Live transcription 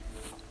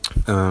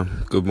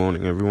Good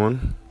morning,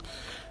 everyone.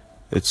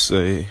 It's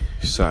a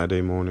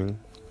Saturday morning.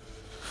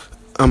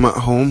 I'm at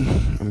home.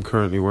 I'm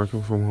currently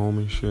working from home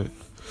and shit.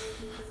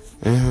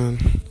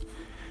 And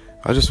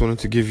I just wanted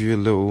to give you a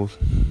little,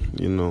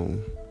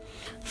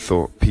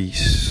 thought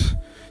piece.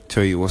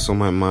 Tell you what's on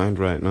my mind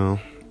right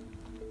now.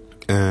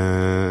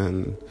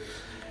 And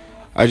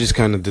I just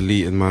kind of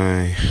deleted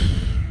my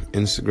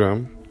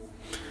Instagram.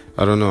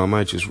 I don't know. I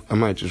might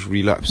just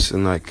relapse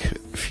in like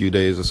a few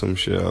days or some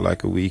shit, or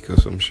like a week or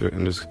some shit,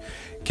 and just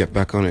get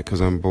back on it because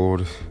I'm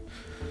bored.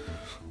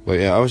 But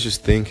yeah, I was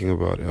just thinking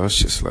about it. I was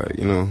just like,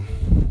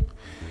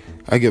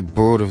 I get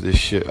bored of this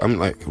shit. I'm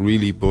like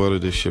really bored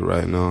of this shit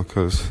right now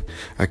because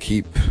I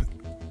keep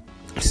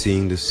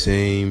seeing the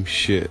same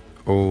shit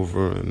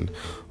over and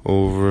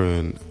over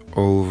and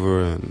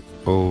over and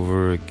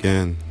over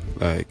again.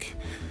 Like,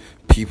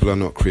 people are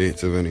not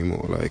creative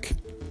anymore. Like,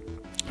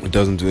 it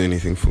doesn't do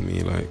anything for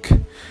me. Like,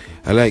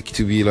 I like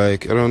to be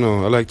like, I don't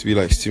know, I like to be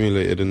like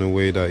stimulated in a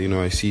way that,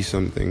 I see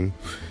something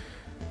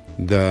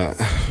that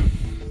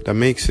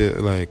makes it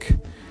like,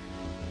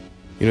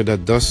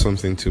 that does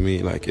something to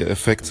me. Like, it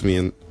affects me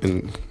in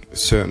a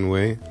certain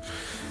way.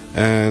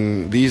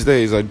 And these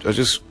days I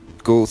just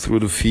go through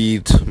the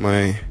feed,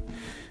 my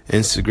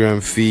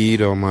Instagram feed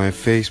or my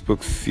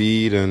Facebook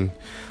feed, and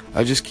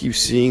I just keep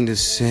seeing the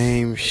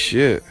same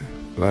shit.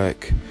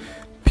 Like,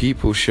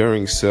 people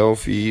sharing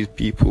selfies,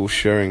 people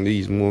sharing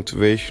these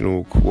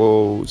motivational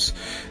quotes,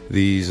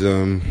 these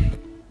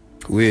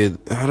weird,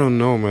 I don't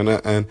know, man.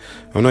 And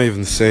I'm not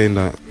even saying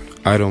that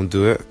I don't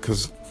do it,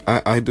 because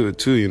I do it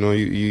too.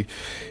 You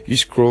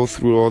scroll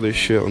through all this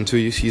shit until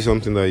you see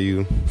something that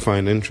you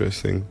find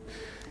interesting,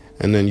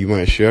 and then you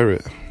might share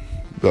it.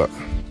 But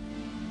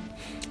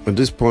at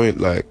this point,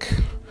 like,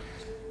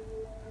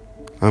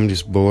 I'm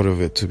just bored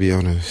of it, to be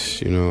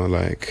honest.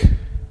 Like,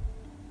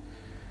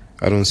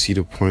 I don't see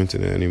the point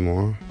in it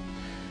anymore.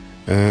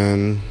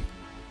 And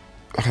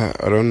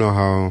I don't know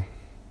how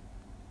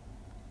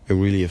it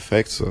really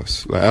affects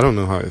us. Like, I don't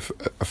know how it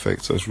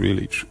affects us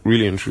really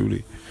and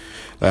truly.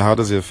 Like, how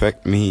does it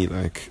affect me?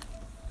 Like,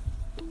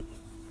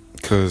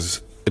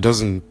 because it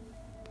doesn't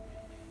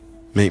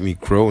make me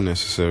grow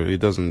necessarily.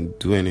 It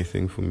doesn't do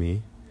anything for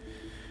me.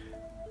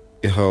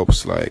 It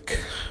helps, like,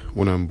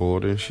 when I'm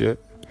bored and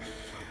shit.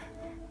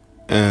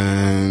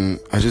 And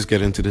I just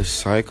get into this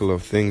cycle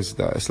of things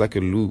that it's like a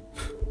loop.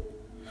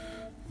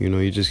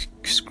 You just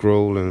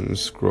scroll and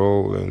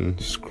scroll and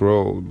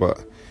scroll, but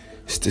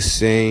it's the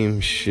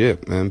same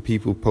shit, man.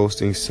 People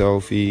posting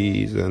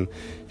selfies and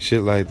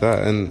shit like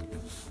that. And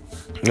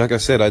like I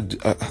said,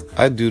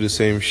 I do the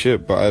same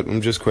shit, but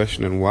I'm just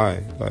questioning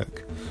why.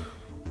 Like,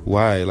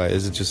 why? Like,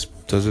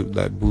 does it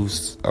like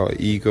boost our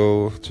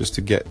ego just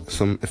to get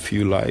a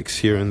few likes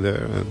here and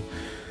there? And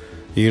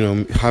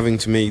having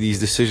to make these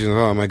decisions.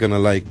 Oh, am I gonna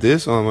like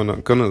this? Or am I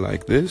not gonna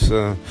like this?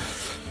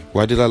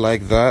 Why did I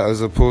like that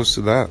as opposed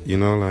to that?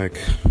 Like,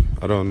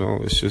 I don't know.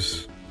 It's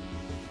just,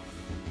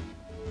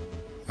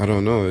 I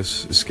don't know.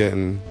 It's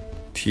getting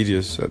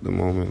tedious at the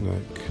moment.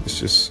 Like, it's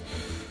just,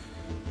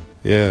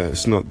 yeah,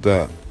 it's not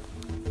that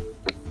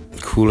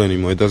cool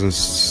anymore. It doesn't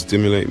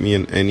stimulate me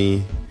in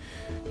any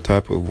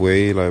type of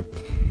way, like,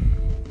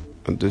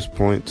 at this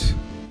point.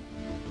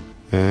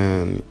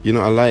 And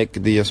I like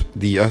the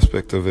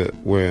aspect of it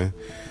where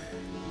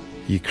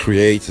you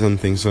create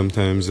something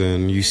sometimes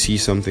and you see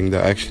something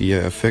that actually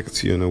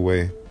affects you in a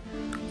way.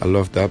 I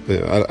love that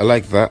bit. I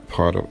like that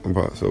part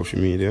about social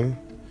media.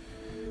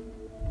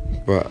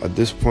 But at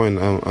this point,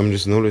 I'm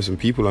just noticing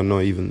people are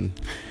not even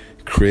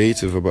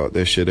creative about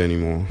their shit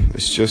anymore.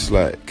 It's just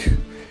like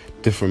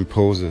different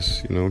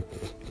poses.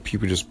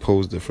 People just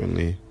pose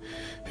differently.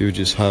 People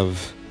just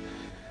have.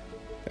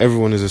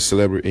 Everyone is a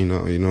celebrity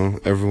now,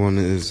 Everyone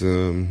is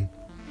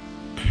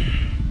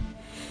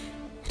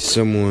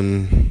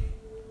someone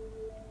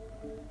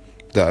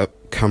that a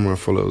camera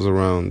follows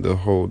around the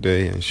whole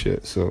day and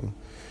shit. So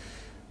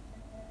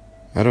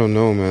I don't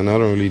know, man. I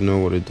don't really know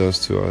what it does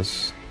to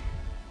us.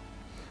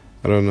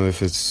 I don't know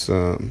if it's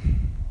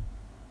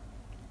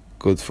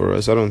good for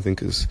us. I don't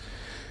think it's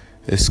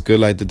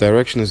good. Like, the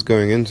direction it's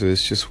going into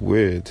is just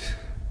weird.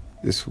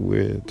 It's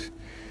weird.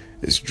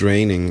 It's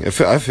draining.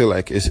 I feel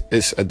like it's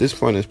at this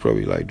point, it's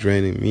probably like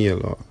draining me a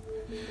lot.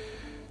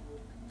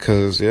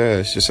 Cause yeah,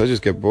 I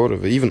just get bored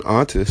of it. Even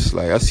artists,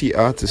 like, I see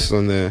artists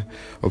on there,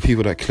 or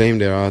people that claim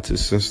they're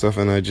artists and stuff,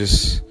 and I'm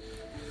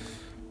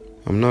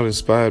not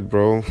inspired,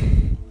 bro.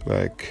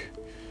 Like,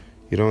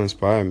 you don't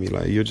inspire me.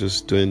 Like, you're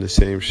just doing the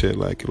same shit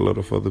like a lot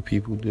of other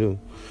people do.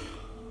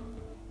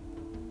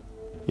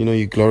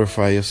 You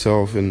glorify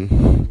yourself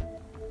in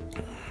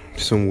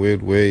some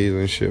weird ways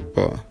and shit,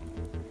 but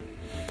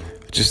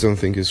I just don't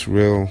think it's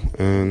real.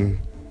 And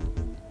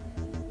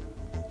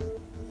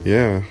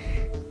yeah,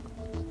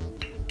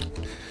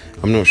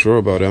 I'm not sure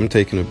about it. I'm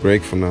taking a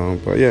break for now,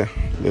 but yeah,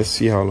 let's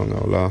see how long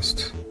I'll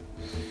last.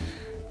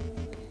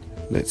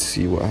 Let's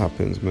see what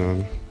happens,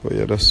 man. But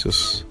yeah, that's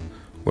just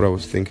what I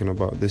was thinking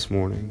about this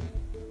morning.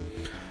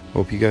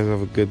 Hope you guys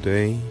have a good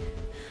day.